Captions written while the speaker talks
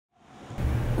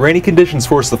Rainy conditions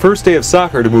forced the first day of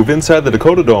soccer to move inside the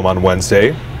DakotaDome on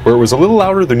Wednesday, where it was a little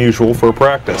louder than usual for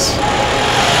practice.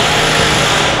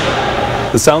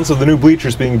 The sounds of the new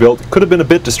bleachers being built could have been a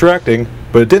bit distracting,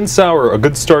 but it didn't sour a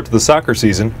good start to the soccer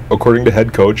season, according to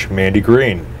head coach Mandy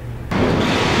Green.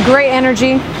 Great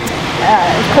energy.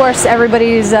 Of course,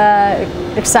 everybody's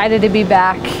excited to be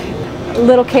back. A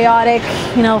little chaotic,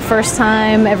 first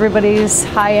time, everybody's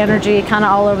high energy, kind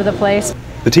of all over the place.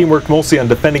 The team worked mostly on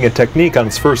defending a technique on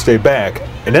its first day back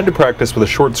and ended practice with a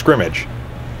short scrimmage.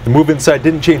 The move inside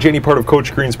didn't change any part of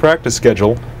Coach Green's practice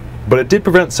schedule, but it did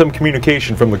prevent some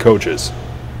communication from the coaches.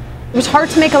 It was hard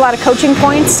to make a lot of coaching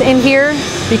points in here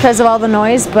because of all the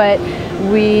noise, but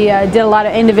we did a lot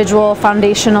of individual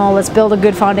foundational, let's build a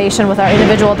good foundation with our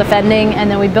individual defending, and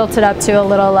then we built it up to a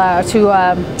little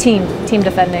team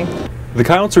defending. The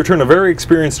Coyotes return a very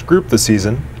experienced group this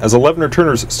season, as 11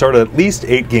 returners started at least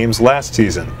 8 games last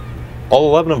season. All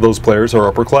 11 of those players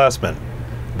are upperclassmen.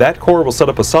 That core will set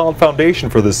up a solid foundation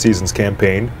for this season's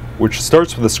campaign, which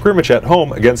starts with a scrimmage at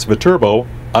home against Viterbo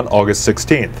on August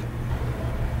 16th.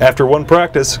 After one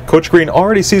practice, Coach Green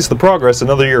already sees the progress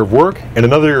another year of work and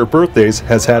another year of birthdays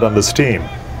has had on this team.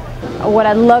 What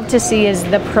I'd love to see is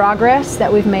the progress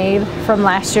that we've made from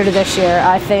last year to this year.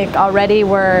 I think already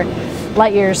we're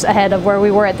light years ahead of where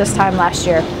we were at this time last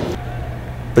year.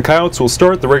 The Coyotes will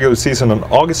start the regular season on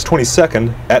August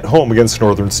 22nd at home against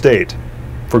Northern State.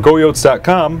 For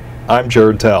GoYotes.com, I'm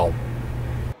Jared Tell.